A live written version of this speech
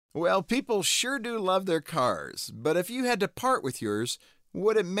Well, people sure do love their cars, but if you had to part with yours,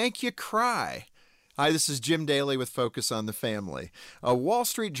 would it make you cry? Hi, this is Jim Daly with Focus on the Family. A Wall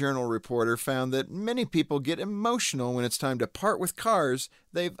Street Journal reporter found that many people get emotional when it's time to part with cars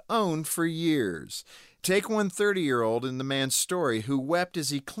they've owned for years. Take one 30-year-old in the man's story who wept as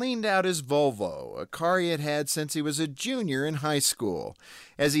he cleaned out his Volvo, a car he had had since he was a junior in high school.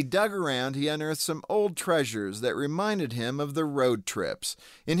 As he dug around, he unearthed some old treasures that reminded him of the road trips.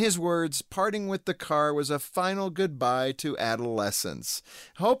 In his words, parting with the car was a final goodbye to adolescence.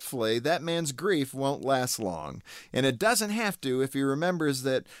 Hopefully, that man's grief won't last long. And it doesn't have to if he remembers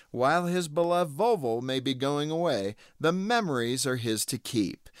that while his beloved Volvo may be going away, the memories are his to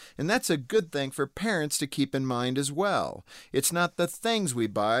keep. And that's a good thing for parents to keep in mind as well. It's not the things we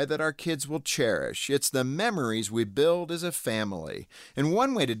buy that our kids will cherish. It's the memories we build as a family. And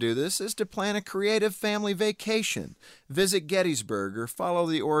one way to do this is to plan a creative family vacation. Visit Gettysburg or follow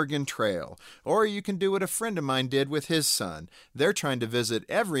the Oregon Trail. Or you can do what a friend of mine did with his son. They're trying to visit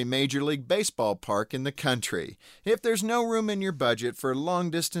every Major League Baseball park in the country. If there's no room in your budget for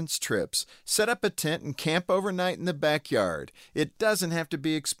long-distance trips, set up a tent and camp overnight in the backyard. It doesn't have to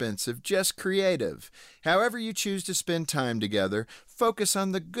be expensive, just creative. However you choose to spend time together, focus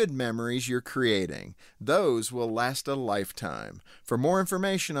on the good memories you're creating. Those will last a lifetime. For more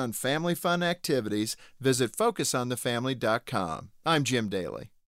information on family fun activities, visit FocusOnTheFamily.com. I'm Jim Daly.